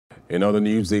In other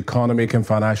news, the Economic and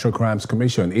Financial Crimes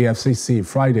Commission, EFCC,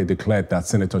 Friday declared that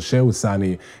Senator Shehu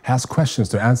Sani has questions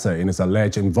to answer in his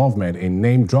alleged involvement in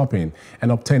name-dropping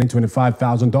and obtaining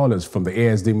 $25,000 from the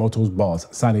ASD Motors boss,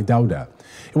 Sani Dauda.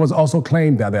 It was also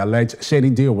claimed that the alleged shady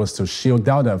deal was to shield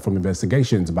Dauda from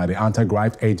investigations by the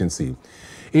anti-graft agency.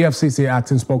 EFCC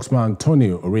acting spokesman Tony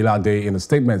Orilade in a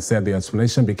statement said the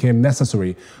explanation became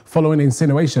necessary following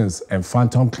insinuations and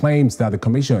phantom claims that the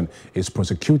commission is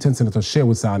prosecuting Senator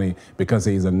Shehu Sani because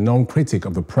he is a known critic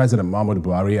of the President Muhammadu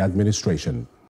Buhari administration.